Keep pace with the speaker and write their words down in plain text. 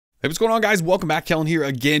Hey, what's going on, guys? Welcome back. Kellen here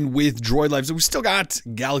again with Droid Life. So we still got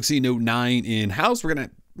Galaxy Note 9 in-house. We're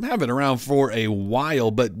going to have it around for a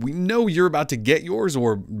while, but we know you're about to get yours,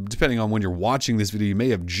 or depending on when you're watching this video, you may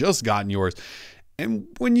have just gotten yours. And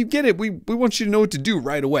when you get it, we want you to know what to do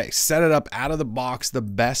right away. Set it up out of the box the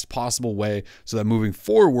best possible way so that moving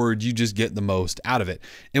forward, you just get the most out of it.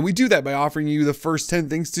 And we do that by offering you the first 10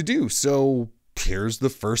 things to do. So here's the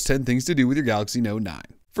first 10 things to do with your Galaxy Note 9.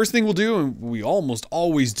 First thing we'll do, and we almost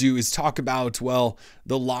always do, is talk about, well,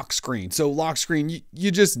 the lock screen. So lock screen, you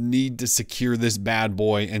just need to secure this bad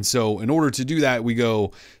boy. And so in order to do that, we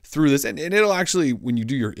go through this, and it'll actually, when you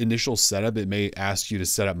do your initial setup, it may ask you to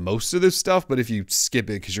set up most of this stuff, but if you skip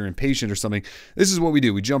it because you're impatient or something, this is what we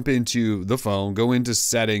do. We jump into the phone, go into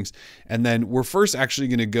settings, and then we're first actually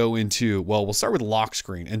going to go into, well, we'll start with lock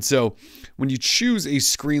screen. And so when you choose a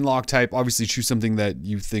screen lock type, obviously choose something that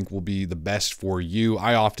you think will be the best for you.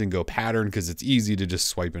 I often go pattern because it's easy to just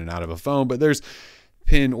swipe in and out of a phone, but there's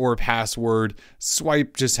PIN or password.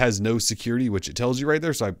 Swipe just has no security, which it tells you right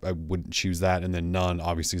there, so I wouldn't choose that. And then none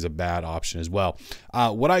obviously is a bad option as well.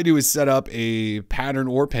 What I do is set up a pattern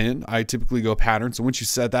or PIN. I typically go pattern. So once you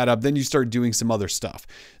set that up, then you start doing some other stuff.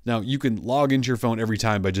 Now you can log into your phone every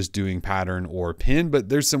time by just doing pattern or PIN, but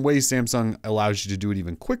there's some ways Samsung allows you to do it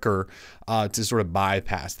even quicker to sort of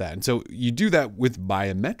bypass that. And so you do that with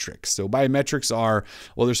biometrics. So biometrics are,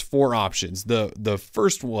 well, there's 4 options. The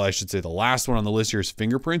first, well, I should say the last one on the list here is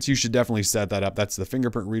fingerprints. You should definitely set that up. That's the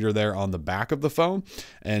fingerprint reader there on the back of the phone,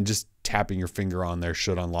 and just tapping your finger on there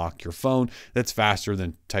should unlock your phone. That's faster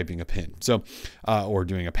than typing a PIN. So, or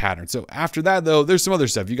doing a pattern. So after that though, there's some other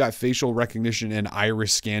stuff. You got facial recognition and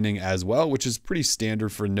iris scanning as well, which is pretty standard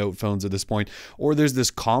for Note phones at this point. Or there's this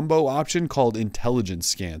combo option called intelligence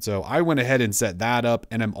scan. So I went ahead and set that up,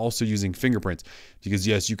 and I'm also using fingerprints because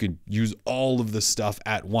yes, you can use all of the stuff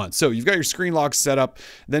at once. So you've got your screen lock set up.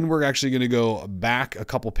 Then we're actually going to go back a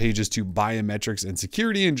couple pages to biometrics and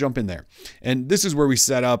security and jump in there. And this is where we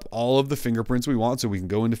set up all of the fingerprints we want. So we can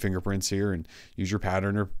go into fingerprints here and use your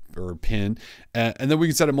pattern or PIN, and then we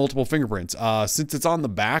can set up multiple fingerprints. Since it's on the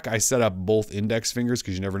back, I set up both index fingers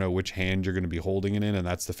because you never know which hand you're going to be holding it in, and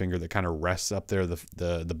that's the finger that kind of rests up there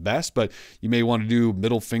the best. But you may want to do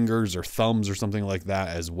middle fingers or thumbs or something like that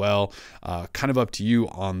as well. Kind of up to you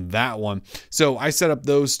on that one. So I set up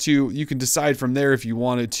those 2. You can decide from there if you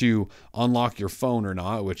wanted to unlock your phone or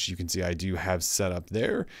not, which you can see I do have set up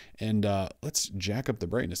there. And let's jack up the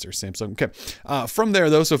brightness there, Samsung. Okay. From there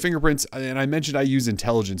though, so fingerprints, and I mentioned I use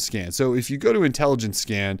intelligence scan. So if you go to intelligence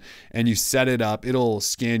scan and you set it up, it'll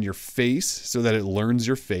scan your face so that it learns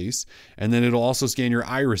your face. And then it'll also scan your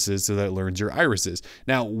irises so that it learns your irises.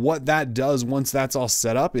 Now, what that does once that's all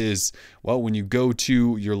set up is, well, when you go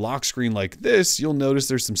to your lock screen like this, you'll notice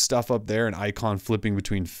there's some stuff up there, an icon flipping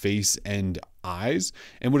between face and eyes.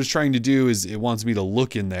 And what it's trying to do is it wants me to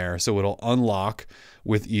look in there. So it'll unlock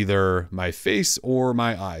with either my face or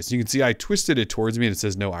my eyes. You can see I twisted it towards me and it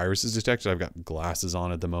says no irises detected. I've got glasses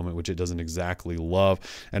on at the moment, which it doesn't exactly love.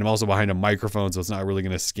 And I'm also behind a microphone, so it's not really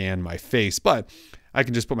going to scan my face, but I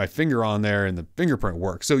can just put my finger on there and the fingerprint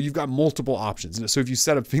works. So you've got multiple options. So if you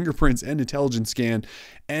set up fingerprints and intelligence scan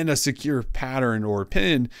and a secure pattern or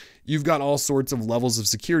PIN, you've got all sorts of levels of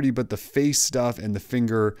security, but the face stuff and the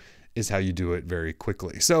finger is how you do it very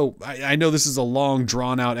quickly. So I know this is a long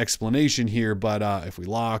drawn out explanation here, but if we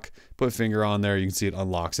lock, put finger on there, you can see it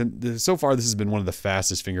unlocks. And so far, this has been one of the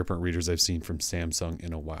fastest fingerprint readers I've seen from Samsung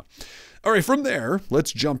in a while. All right, from there,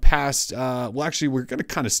 let's jump past, well, actually, we're going to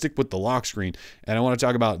kind of stick with the lock screen, and I want to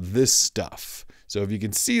talk about this stuff. So if you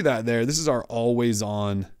can see that there, this is our always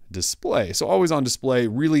on display. So always on display,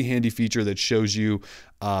 really handy feature that shows you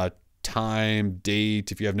time,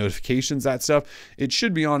 date, if you have notifications, that stuff. It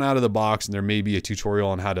should be on out of the box, and there may be a tutorial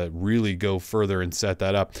on how to really go further and set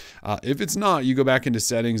that up. If it's not, you go back into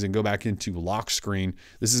settings and go back into lock screen.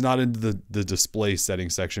 This is not into the display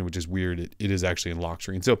settings section, which is weird. It is actually in lock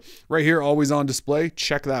screen. So right here, always on display,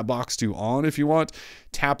 check that box to on if you want.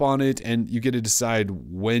 Tap on it and you get to decide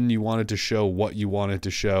when you want it to show, what you want it to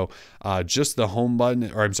show. Just the home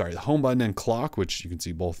button, or I'm sorry, the home button and clock, which you can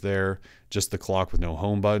see both there. Just the clock with no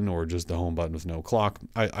home button, or just the home button with no clock.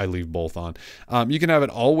 I leave both on. You can have it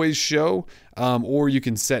always show, or you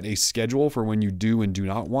can set a schedule for when you do and do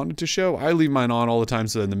not want it to show. I leave mine on all the time,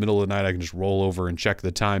 so in the middle of the night I can just roll over and check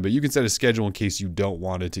the time, but you can set a schedule in case you don't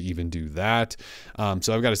want it to even do that.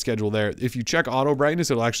 So I've got a schedule there. If you check auto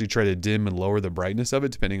brightness, it'll actually try to dim and lower the brightness of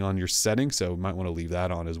it depending on your settings, so you might want to leave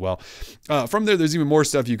that on as well. From there, there's even more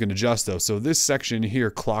stuff you can adjust though. So this section here,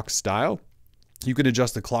 clock style, You can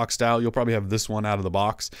adjust the clock style. You'll probably have this one out of the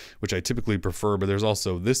box, which I typically prefer, but there's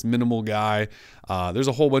also this minimal guy. There's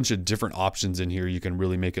a whole bunch of different options in here. You can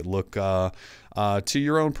really make it look to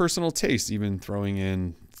your own personal taste, even throwing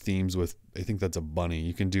in themes with, I think that's a bunny.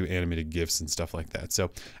 You can do animated GIFs and stuff like that. So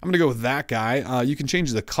I'm going to go with that guy. You can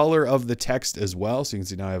change the color of the text as well. So you can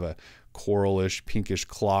see now I have a coralish, pinkish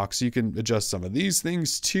clock. So you can adjust some of these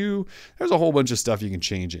things too. There's a whole bunch of stuff you can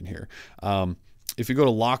change in here. If you go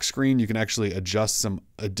to lock screen, you can actually adjust some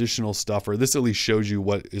additional stuff, or this at least shows you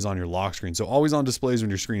what is on your lock screen. So always on displays when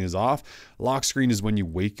your screen is off. Lock screen is when you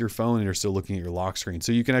wake your phone and you're still looking at your lock screen.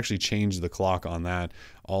 So you can actually change the clock on that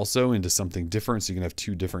also into something different. So you can have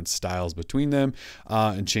two different styles between them,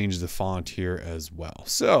 and change the font here as well.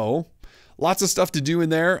 So lots of stuff to do in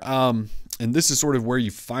there. And this is sort of where you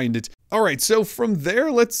find it. All right, so from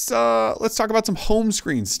there, let's talk about some home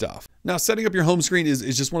screen stuff. Now, setting up your home screen is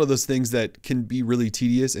just one of those things that can be really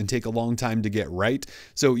tedious and take a long time to get right.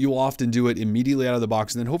 So you'll often do it immediately out of the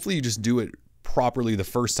box, and then hopefully you just do it properly the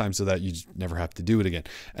first time so that you never have to do it again.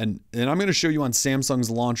 And I'm going to show you on Samsung's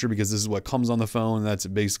launcher, because this is what comes on the phone. That's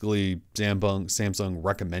basically Samsung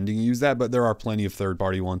recommending you use that, but there are plenty of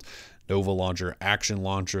third-party ones. Nova launcher, Action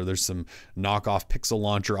launcher. There's some knockoff Pixel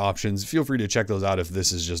launcher options. Feel free to check those out if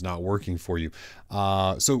this is just not working for you.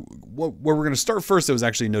 So where we're going to start first, though, is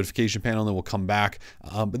actually notification panel, and then we'll come back.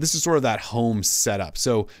 But this is sort of that home setup.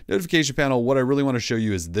 So notification panel, what I really want to show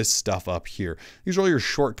you is this stuff up here. These are all your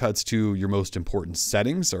shortcuts to your most important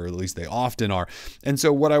settings, or at least they often are. And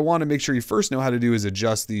so what I want to make sure you first know how to do is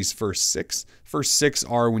adjust these first six. First six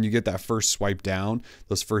are when you get that first swipe down,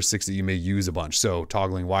 those first six that you may use a bunch. So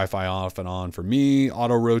toggling Wi-Fi off and on for me,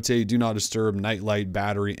 auto rotate, do not disturb, night light,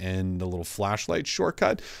 battery, and the little flashlight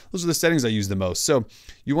shortcut. Those are the settings I use the most. So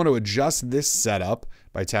you want to adjust this setup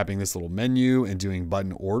by tapping this little menu and doing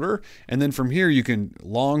button order. And then from here, you can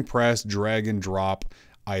long press, drag and drop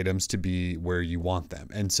items to be where you want them.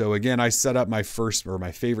 And so again, I set up my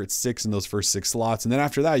favorite six in those first six slots. And then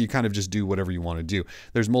after that, you kind of just do whatever you want to do.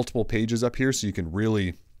 There's multiple pages up here, so you can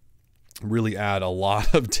really add a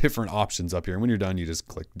lot of different options up here. And when you're done, you just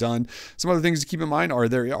click done. Some other things to keep in mind are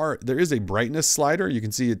there is a brightness slider. You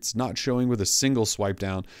can see it's not showing with a single swipe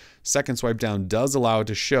down. Second swipe down does allow it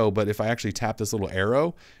to show, but if I actually tap this little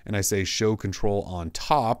arrow and I say show control on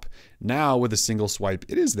top, now with a single swipe,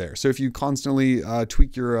 it is there. So if you constantly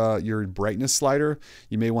tweak your brightness slider,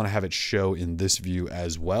 you may want to have it show in this view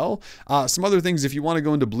as well. Some other things, if you want to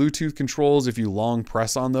go into Bluetooth controls, if you long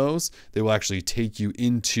press on those, they will actually take you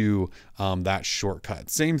into that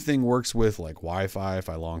shortcut. Same thing works with like Wi-Fi. If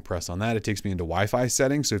I long press on that, it takes me into Wi-Fi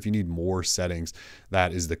settings. So if you need more settings,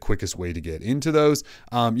 that is the quickest way to get into those.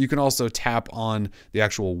 You can also tap on the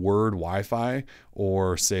actual word Wi-Fi,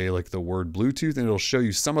 or say like the word Bluetooth, and it'll show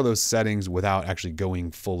you some of those settings without actually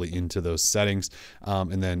going fully into those settings.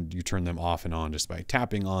 And then you turn them off and on just by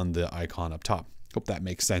tapping on the icon up top. Hope that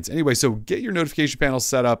makes sense. Anyway, so get your notification panel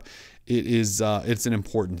set up. It's an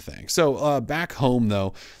important thing. So back home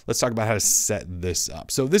though, let's talk about how to set this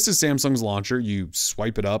up. So this is Samsung's launcher. You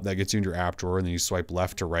swipe it up, that gets you into your app drawer, and then you swipe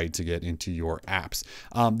left to right to get into your apps.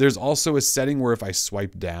 There's also a setting where if I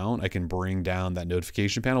swipe down, I can bring down that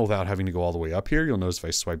notification panel without having to go all the way up here. You'll notice if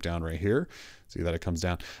I swipe down right here, see that it comes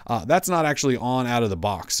down. That's not actually on out of the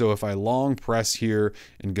box. So if I long press here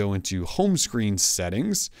and go into home screen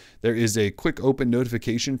settings, there is a quick open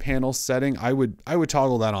notification panel setting. I would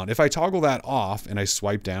toggle that on. If I toggle that off and I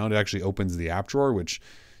swipe down, it actually opens the app drawer,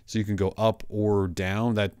 so you can go up or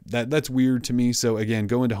down. That's weird to me. So again,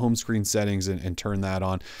 go into home screen settings and turn that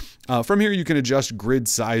on. From here, you can adjust grid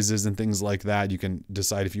sizes and things like that. You can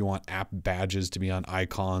decide if you want app badges to be on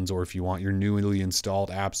icons, or if you want your newly installed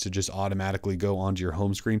apps to just automatically go onto your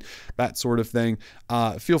home screen, that sort of thing.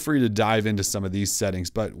 Feel free to dive into some of these settings.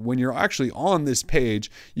 But when you're actually on this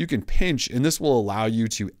page, you can pinch, and this will allow you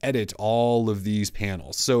to edit all of these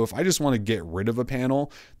panels. So if I just want to get rid of a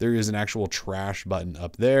panel, there is an actual trash button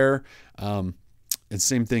up there. And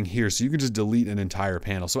same thing here. So you can just delete an entire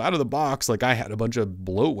panel. So out of the box, like I had a bunch of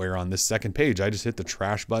bloatware on this second page. I just hit the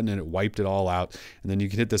trash button and it wiped it all out. And then you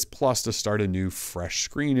can hit this plus to start a new fresh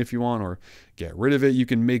screen if you want, or get rid of it. You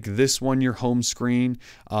can make this one your home screen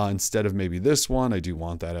instead of maybe this one. I do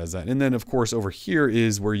want that as that. And then of course over here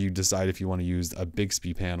is where you decide if you want to use a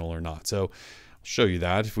Bixby panel or not. So show you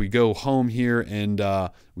that. If we go home here and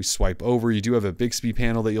we swipe over, you do have a Bixby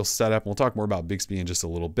panel that you'll set up. We'll talk more about Bixby in just a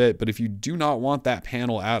little bit, but if you do not want that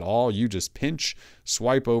panel at all, you just pinch,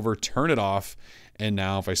 swipe over, turn it off, And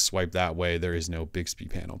now if I swipe that way, there is no Bixby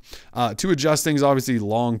panel. To adjust things, obviously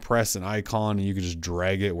long press an icon and you can just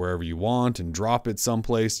drag it wherever you want and drop it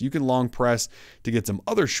someplace. You can long press to get some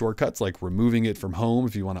other shortcuts like removing it from home.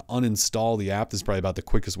 If you want to uninstall the app, this is probably about the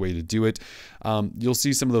quickest way to do it. You'll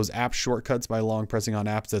see some of those app shortcuts by long pressing on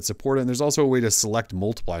apps that support it. And there's also a way to select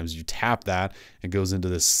multiple items. You tap that, it goes into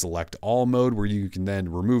this select all mode where you can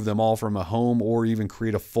then remove them all from a home or even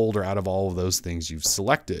create a folder out of all of those things you've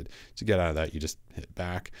selected. To get out of that, you just hit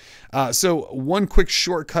back. So one quick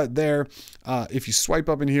shortcut there. If you swipe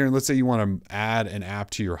up in here and let's say you want to add an app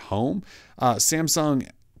to your home, Samsung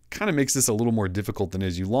kind of makes this a little more difficult than it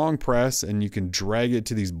is. You long press and you can drag it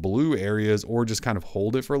to these blue areas or just kind of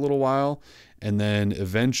hold it for a little while and then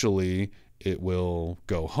eventually it will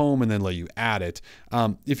go home and then let you add it.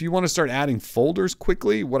 If you want to start adding folders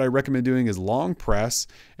quickly, what I recommend doing is long press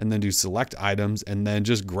and then do select items and then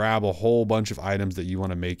just grab a whole bunch of items that you want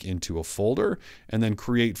to make into a folder and then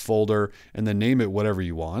create folder and then name it whatever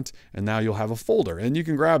you want. And now you'll have a folder and you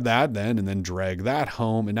can grab that then and then drag that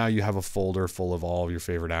home. And now you have a folder full of all of your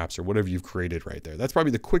favorite apps or whatever you've created right there. That's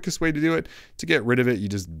probably the quickest way to do it. To get rid of it, you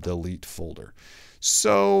just delete folder.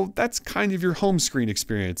 So that's kind of your home screen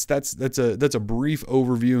experience. That's a brief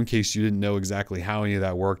overview in case you didn't know exactly how any of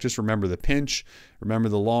that worked. Just remember the pinch, remember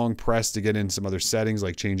the long press to get into some other settings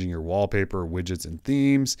like changing your wallpaper, widgets, and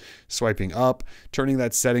themes, swiping up, turning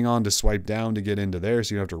that setting on to swipe down to get into there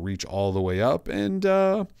so you don't have to reach all the way up, and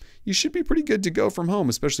you should be pretty good to go from home,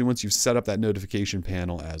 especially once you've set up that notification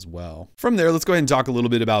panel as well. From there, let's go ahead and talk a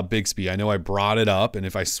little bit about Bixby. I know I brought it up, and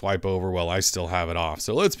if I swipe over, well, I still have it off.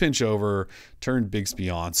 So let's pinch over, turn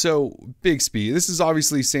Bixby on. So Bixby, this is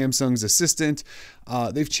obviously Samsung's assistant.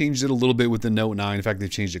 They've changed it a little bit with the Note 9. In fact, they've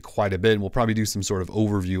changed it quite a bit, and we'll probably do some sort of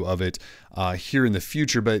overview of it here in the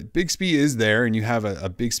future. But Bixby is there, and you have a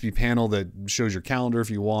Bixby panel that shows your calendar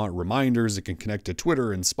if you want, reminders. It can connect to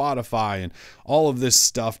Twitter and Spotify and all of this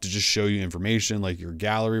stuff to just show you information like your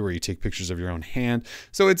gallery where you take pictures of your own hand.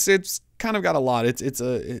 So it's kind of got a lot.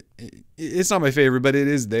 It's not my favorite, but it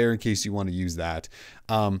is there in case you want to use that.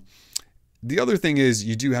 The other thing is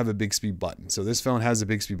you do have a Bixby button. So this phone has a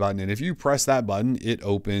Bixby button, and if you press that button, it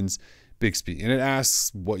opens Bixby and it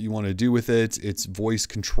asks what you want to do with it. It's voice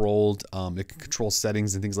controlled. It can control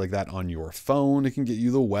settings and things like that on your phone. It can get you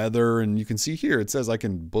the weather, and you can see here it says I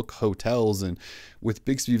can book hotels, and with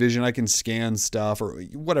Bixby Vision I can scan stuff or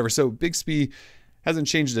whatever. So Bixby hasn't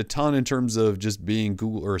changed a ton in terms of just being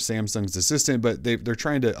Google or Samsung's assistant, but they're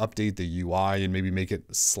trying to update the UI and maybe make it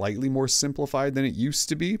slightly more simplified than it used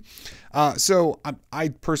to be. So I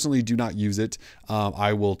personally do not use it.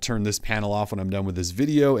 I will turn this panel off when I'm done with this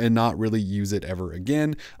video and not really use it ever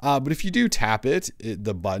again. But if you do tap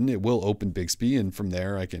the button, it will open Bixby, and from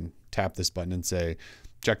there I can tap this button and say,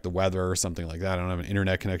 check the weather or something like that. I don't have an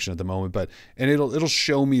internet connection at the moment, and it'll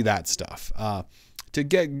show me that stuff. To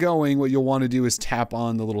get going, what you'll want to do is tap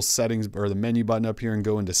on the little settings or the menu button up here and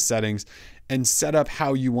go into settings and set up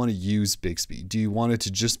how you want to use Bixby. Do you want it to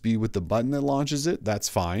just be with the button that launches it? That's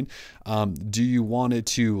fine. Do you want it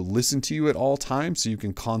to listen to you at all times so you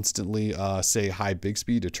can constantly say, hi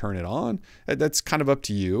Bixby, to turn it on? That's kind of up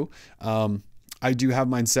to you. I do have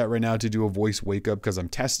mine set right now to do a voice wake up because I'm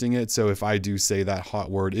testing it. So if I do say that hot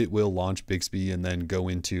word, it will launch Bixby and then go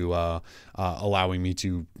into allowing me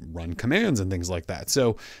to run commands and things like that.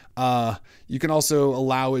 So you can also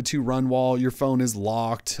allow it to run while your phone is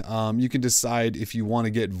locked. You can decide if you want to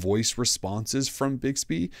get voice responses from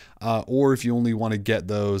Bixby or if you only want to get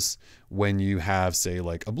those when you have, say,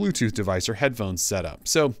 like a Bluetooth device or headphones set up.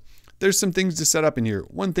 So there's some things to set up in here.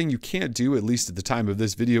 One thing you can't do, at least at the time of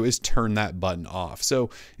this video, is turn that button off. So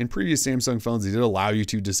in previous Samsung phones, they did allow you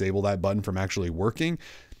to disable that button from actually working.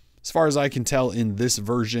 As far as I can tell in this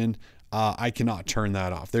version, I cannot turn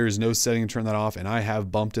that off. There is no setting to turn that off, and I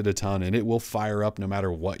have bumped it a ton, and it will fire up no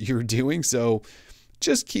matter what you're doing. So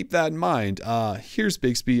just keep that in mind. Here's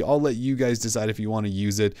Bixby. I'll let you guys decide if you want to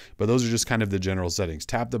use it, but those are just kind of the general settings.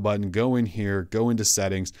 Tap the button, go in here, go into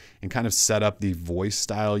settings, and kind of set up the voice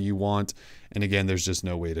style you want. And again, there's just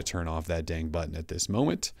no way to turn off that dang button at this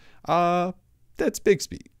moment. That's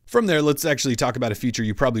Bixby. From there, let's actually talk about a feature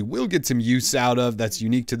you probably will get some use out of that's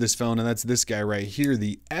unique to this phone, and that's this guy right here,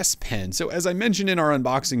 the S Pen. So as I mentioned in our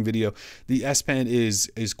unboxing video, the S Pen is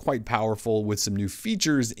quite powerful with some new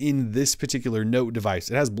features in this particular Note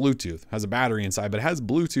device. It has Bluetooth, has a battery inside, but it has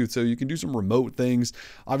Bluetooth, so you can do some remote things.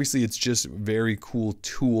 Obviously, it's just a very cool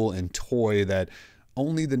tool and toy that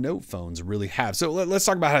only the Note phones really have. So let's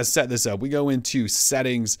talk about how to set this up. We go into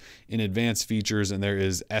settings in advanced features, and there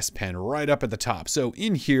is S Pen right up at the top. So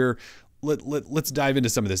in here, let's dive into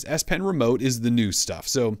some of this. S Pen Remote is the new stuff.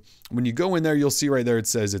 So when you go in there, you'll see right there, it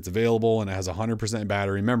says it's available and it has 100%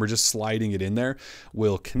 battery. Remember, just sliding it in there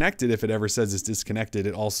will connect it. If it ever says it's disconnected,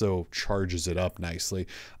 it also charges it up nicely.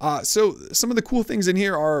 So some of the cool things in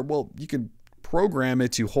here are, well, you can program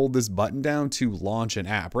it to hold this button down to launch an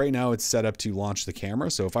app. Right now it's set up to launch the camera.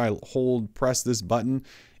 So if I press this button,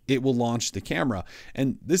 it will launch the camera.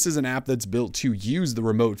 And this is an app that's built to use the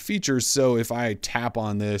remote features. So if I tap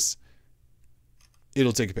on this,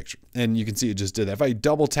 it'll take a picture, and you can see it just did that. If I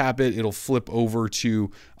double tap it, it'll flip over to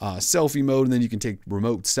selfie mode, and then you can take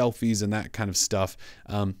remote selfies and that kind of stuff.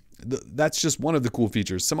 That's just one of the cool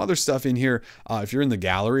features. Some other stuff in here, if you're in the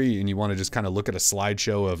gallery and you want to just kind of look at a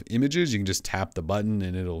slideshow of images, you can just tap the button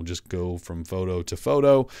and it'll just go from photo to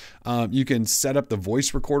photo. You can set up the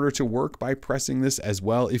voice recorder to work by pressing this as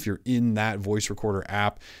well if you're in that voice recorder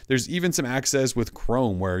app. There's even some access with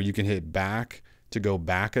Chrome where you can hit back to go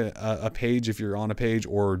back a page if you're on a page,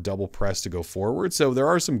 or double press to go forward. So there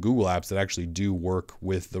are some Google apps that actually do work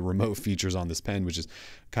with the remote features on this pen, which is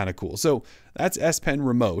kind of cool. So that's S Pen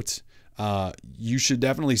Remote. You should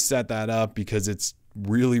definitely set that up because it's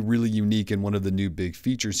really, really unique and one of the new big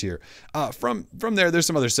features here. From there, there's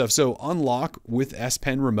some other stuff. So unlock with S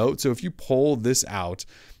Pen Remote. So if you pull this out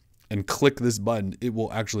and click this button, it will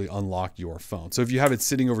actually unlock your phone. So if you have it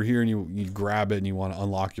sitting over here and you grab it and you want to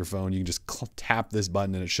unlock your phone, you can just tap this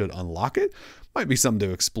button and it should unlock it. Might be something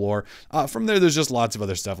to explore. From there, there's just lots of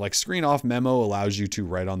other stuff. Like screen off memo allows you to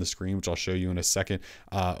write on the screen, which I'll show you in a second,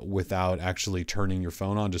 without actually turning your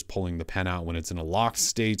phone on, just pulling the pen out when it's in a locked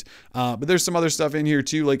state. But there's some other stuff in here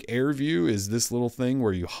too, like air view is this little thing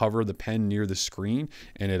where you hover the pen near the screen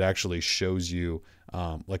and it actually shows you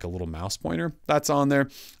like a little mouse pointer. That's on there.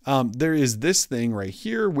 There is this thing right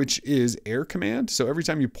here, which is air command. So every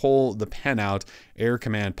time you pull the pen out, air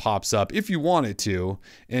command pops up if you want it to.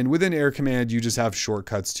 And within air command, you just have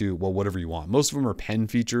shortcuts to, well, whatever you want. Most of them are pen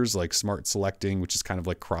features like smart selecting, which is kind of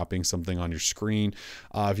like cropping something on your screen.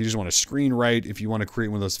 If you just want to screen write, if you want to create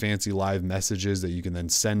one of those fancy live messages that you can then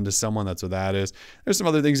send to someone, that's what that is. There's some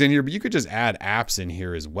other things in here, but you could just add apps in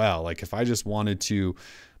here as well. Like if I just wanted to,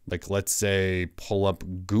 like, let's say pull up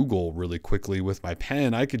Google really quickly with my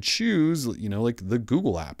pen, I could choose, you know, like the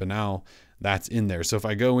Google app, and now that's in there. So if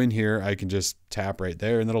I go in here, I can just tap right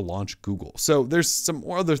there and that'll launch Google. So there's some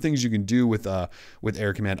other things you can do with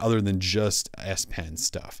air command other than just S Pen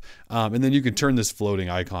stuff. And then you can turn this floating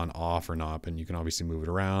icon off or not, and you can obviously move it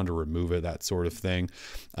around or remove it, that sort of thing.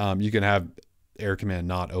 You can have air command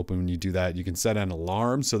not open when you do that. You can set an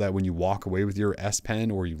alarm so that when you walk away with your S Pen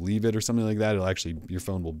or you leave it or something like that, it'll actually, your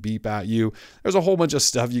phone will beep at you. There's a whole bunch of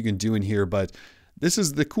stuff you can do in here, but this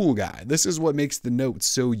is the cool guy. This is what makes the Note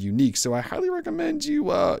so unique. So I highly recommend you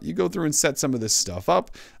go through and set some of this stuff up.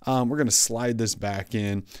 We're going to slide this back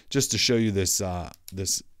in just to show you this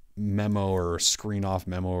this memo or screen off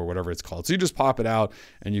memo or whatever it's called. So you just pop it out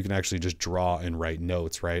and you can actually just draw and write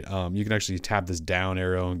notes, right? You can actually tap this down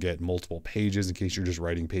arrow and get multiple pages in case you're just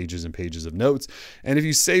writing pages and pages of notes. And if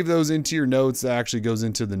you save those into your notes, that actually goes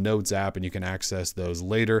into the Notes app and you can access those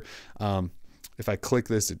later. If I click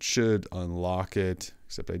this, it should unlock it,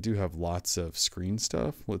 except I do have lots of screen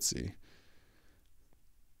stuff. Let's see.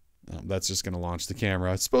 That's just going to launch the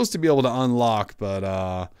camera. It's supposed to be able to unlock,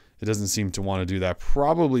 but it doesn't seem to want to do that,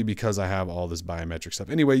 probably because I have all this biometric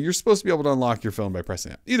stuff. Anyway, you're supposed to be able to unlock your phone by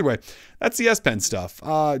pressing it. Either way, that's the S Pen stuff.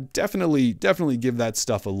 Definitely give that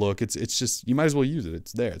stuff a look. It's just, you might as well use it.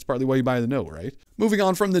 It's there. It's partly why you buy the Note, right? Moving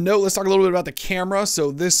on from the Note, let's talk a little bit about the camera.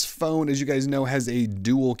 So this phone, as you guys know, has a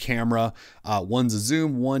dual camera. One's a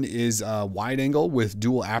zoom, one is wide angle with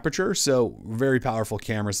dual aperture. So very powerful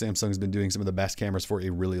camera. Samsung's been doing some of the best cameras for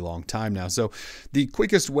a really long time now. So the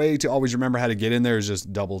quickest way to always remember how to get in there is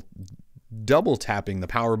just double tapping the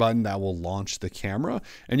power button. That will launch the camera,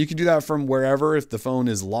 and you can do that from wherever. If the phone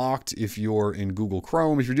is locked, if you're in Google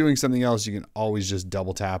Chrome, if you're doing something else, you can always just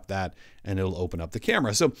double tap that and it'll open up the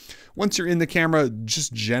camera. So once you're in the camera,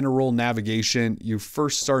 just general navigation, you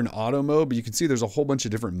first start in auto mode, but you can see there's a whole bunch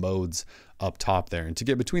of different modes up top there. And to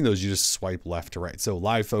get between those, you just swipe left to right. So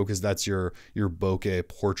live focus, that's your bokeh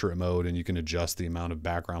portrait mode, and you can adjust the amount of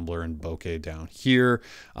background blur and bokeh down here.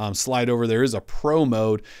 Slide over, there is a pro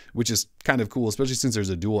mode, which is kind of cool, especially since there's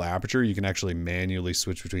a dual aperture. You can actually manually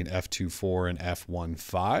switch between f2.4 and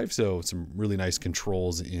f1.5. So some really nice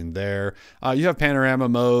controls in there. You have panorama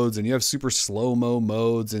modes and you have super slow-mo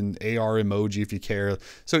modes and AR emoji if you care.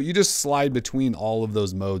 So you just slide between all of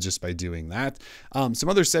those modes just by doing that. Some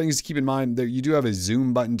other settings to keep in mind, there you do have a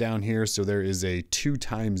zoom button down here. So there is a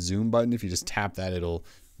 2x zoom button. If you just tap that, it'll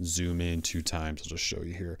zoom in 2 times. I'll just show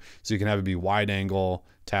you here. So you can have it be wide angle,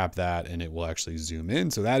 tap that, and it will actually zoom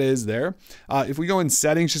in. So that is there. If we go in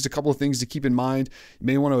settings, just a couple of things to keep in mind. You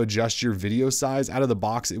may want to adjust your video size. Out of the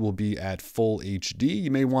box, it will be at full HD.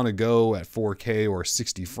 You may want to go at 4K or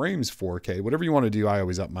 60 frames 4K. Whatever you want to do, I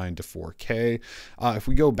always up mine to 4K. If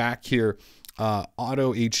we go back here,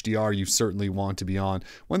 auto HDR, you certainly want to be on.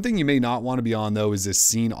 One thing you may not want to be on though is this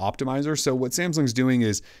scene optimizer. So what Samsung's doing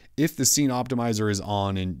is if the scene optimizer is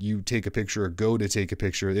on and you take a picture or go to take a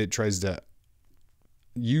picture, it tries to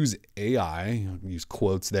use AI, use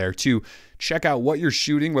quotes there, to check out what you're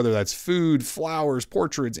shooting, whether that's food, flowers,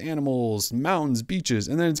 portraits, animals, mountains, beaches,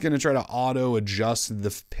 and then it's going to try to auto adjust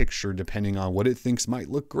the picture depending on what it thinks might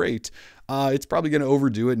look great. It's probably going to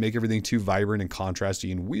overdo it, make everything too vibrant and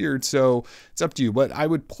contrasty and weird. So it's up to you, but I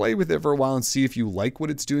would play with it for a while and see if you like what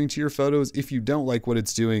it's doing to your photos. If you don't like what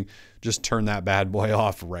it's doing, just turn that bad boy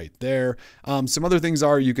off right there. Some other things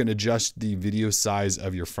are you can adjust the video size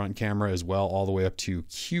of your front camera as well, all the way up to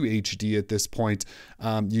QHD at this point.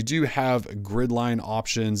 You do have grid line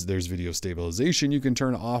options. There's video stabilization you can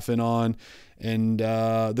turn off and on. And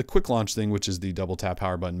the quick launch thing, which is the double tap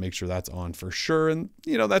power button, make sure that's on for sure. And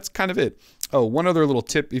you know, that's kind of it. Oh, one other little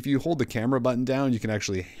tip, if you hold the camera button down, you can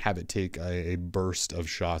actually have it take a burst of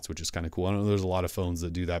shots, which is kind of cool. I know there's a lot of phones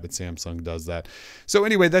that do that, but Samsung does that. So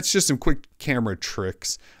anyway, that's just some quick camera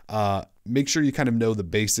tricks. Make sure you kind of know the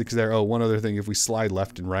basics there. Oh, one other thing, if we slide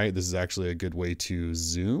left and right, this is actually a good way to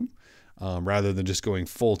zoom. Rather than just going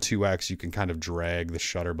full 2x, you can kind of drag the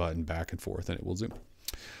shutter button back and forth and it will zoom.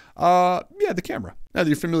 Yeah, the camera. Now that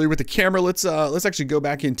you're familiar with the camera, let's actually go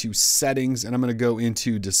back into settings, and I'm going to go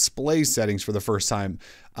into display settings for the first time.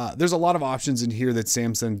 There's a lot of options in here that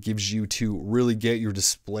Samsung gives you to really get your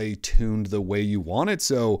display tuned the way you want it.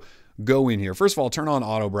 So go in here. First of all, turn on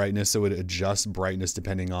auto brightness so it adjusts brightness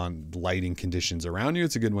depending on lighting conditions around you.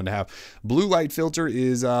 It's a good one to have. Blue light filter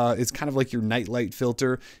is it's kind of like your night light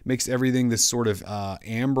filter. Makes everything this sort of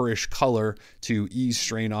amberish color to ease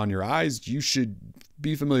strain on your eyes. You should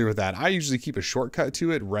be familiar with that. I usually keep a shortcut to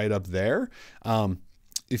it right up there.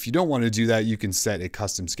 If you don't want to do that, you can set a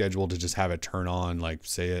custom schedule to just have it turn on, like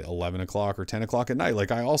say at 11 o'clock or 10 o'clock at night, like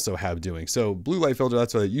I also have doing. So blue light filter,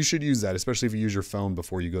 that's why you should use that, especially if you use your phone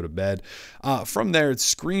before you go to bed. From there, it's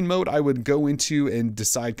screen mode. I would go into and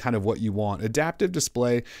decide kind of what you want. Adaptive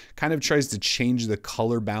display kind of tries to change the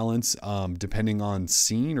color balance depending on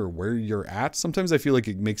scene or where you're at. Sometimes I feel like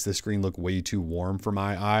it makes the screen look way too warm for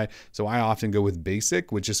my eye. So I often go with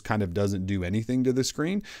basic, which just kind of doesn't do anything to the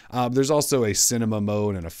screen. There's also a cinema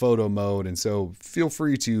mode and a photo mode, and so feel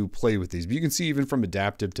free to play with these. But you can see even from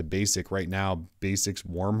adaptive to basic right now, basic's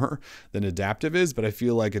warmer than adaptive is, but I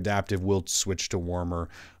feel like adaptive will switch to warmer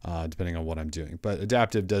depending on what I'm doing. But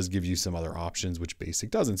adaptive does give you some other options, which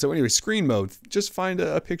basic doesn't. So anyway, screen mode, just find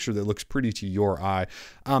a picture that looks pretty to your eye.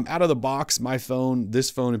 Out of the box, my phone,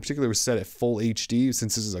 this phone in particular, was set at full HD.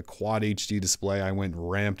 Since this is a quad HD display, I went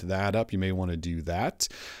and ramped that up. You may want to do that.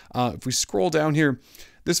 If we scroll down here,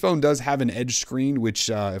 this phone does have an edge screen, which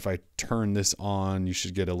if I turn this on, you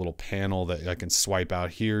should get a little panel that I can swipe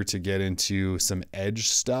out here to get into some edge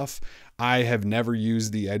stuff. I have never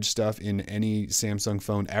used the edge stuff in any Samsung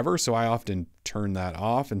phone ever, so I often turn that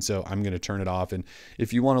off, and so I'm going to turn it off. And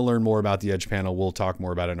if you want to learn more about the edge panel, we'll talk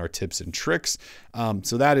more about it in our tips and tricks.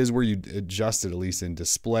 So that is where you adjust it, at least in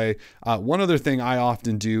display. One other thing I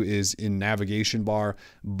often do is in navigation bar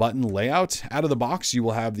button layout. Out of the box, you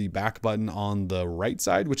will have the back button on the right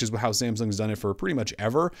side, which is how Samsung's done it for pretty much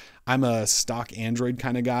ever. I'm a stock Android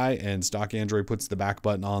kind of guy, and stock Android puts the back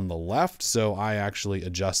button on the left, so I actually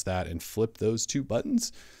adjust that and flip those two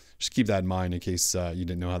buttons. Just keep that in mind in case you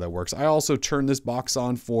didn't know how that works. I also turn this box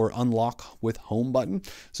on for unlock with home button.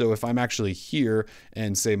 So if I'm actually here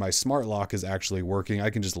and say my smart lock is actually working, I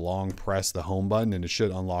can just long press the home button and it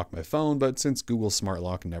should unlock my phone. But since Google Smart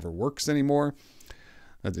Lock never works anymore,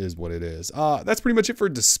 that is what it is. That's pretty much it for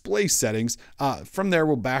display settings. From there,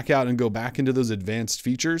 we'll back out and go back into those advanced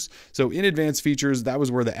features. So in advanced features, that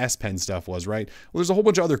was where the S Pen stuff was, right? Well, there's a whole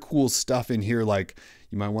bunch of other cool stuff in here, like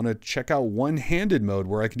you might want to check out one-handed mode,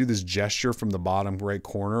 where I can do this gesture from the bottom right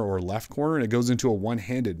corner or left corner, and it goes into a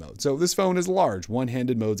one-handed mode. So this phone is large.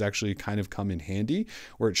 One-handed modes actually kind of come in handy,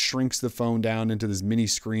 where it shrinks the phone down into this mini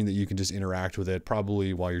screen that you can just interact with it,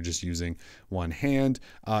 probably while you're just using one hand.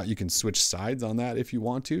 You can switch sides on that if you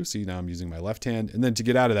want to. See, now I'm using my left hand. And then to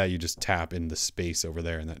get out of that, you just tap in the space over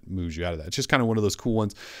there, and that moves you out of that. It's just kind of one of those cool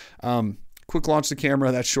ones. quick launch the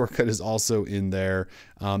camera. That shortcut is also in there.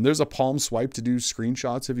 There's a palm swipe to do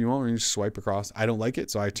screenshots if you want, when you just swipe across. I don't like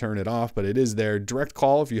it, so I turn it off, but it is there. Direct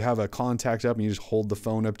call, if you have a contact up and you just hold the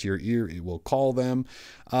phone up to your ear, it will call them.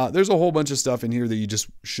 There's a whole bunch of stuff in here that you just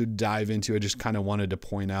should dive into. I just kind of wanted to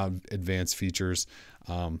point out advanced features.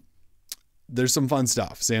 There's some fun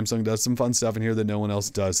stuff. Samsung does some fun stuff in here that no one else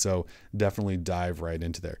does, so definitely dive right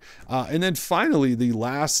into there. And then finally, the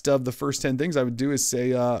last of the first 10 things I would do is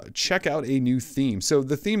say, check out a new theme. So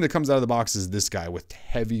the theme that comes out of the box is this guy with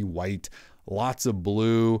heavy white, lots of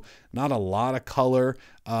blue, not a lot of color.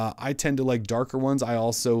 I tend to like darker ones. I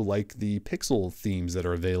also like the pixel themes that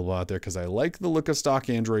are available out there because I like the look of stock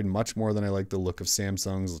Android much more than I like the look of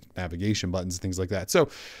Samsung's navigation buttons and things like that. So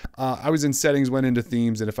I was in settings, went into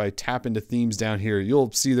themes, and if I tap into themes down here,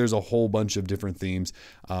 you'll see there's a whole bunch of different themes.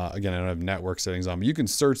 Again, I don't have network settings on, but you can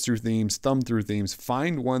search through themes, thumb through themes,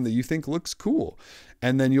 find one that you think looks cool.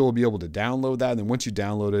 And then you'll be able to download that. And then once you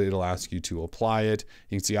download it, it'll ask you to apply it.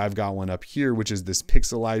 You can see I've got one up here, which is this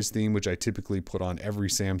pixelized theme, which I typically put on every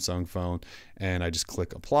Samsung phone. And I just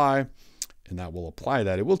click apply, and that will apply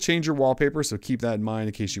that. It will change your wallpaper, so keep that in mind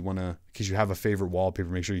in case you have a favorite wallpaper.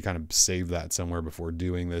 Make sure you kind of save that somewhere before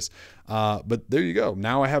doing this. But there you go.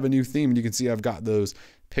 Now I have a new theme, and you can see I've got those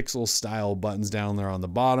pixel style buttons down there on the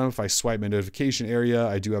bottom. If I swipe my notification area,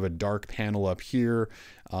 I do have a dark panel up here.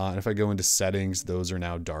 And if I go into settings, those are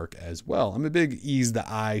now dark as well. I'm a big ease the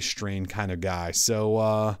eye strain kind of guy.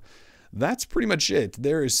 So that's pretty much it.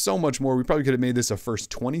 There is so much more. We probably could have made this a first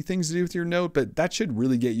 20 things to do with your Note, but that should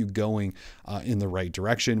really get you going in the right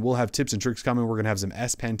direction. We'll have tips and tricks coming. We're going to have some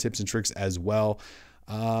S Pen tips and tricks as well.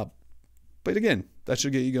 But again, that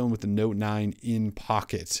should get you going with the Note 9 in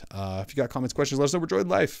pocket. If you got comments, questions, let us know. We're Droid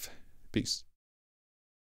Life. Peace.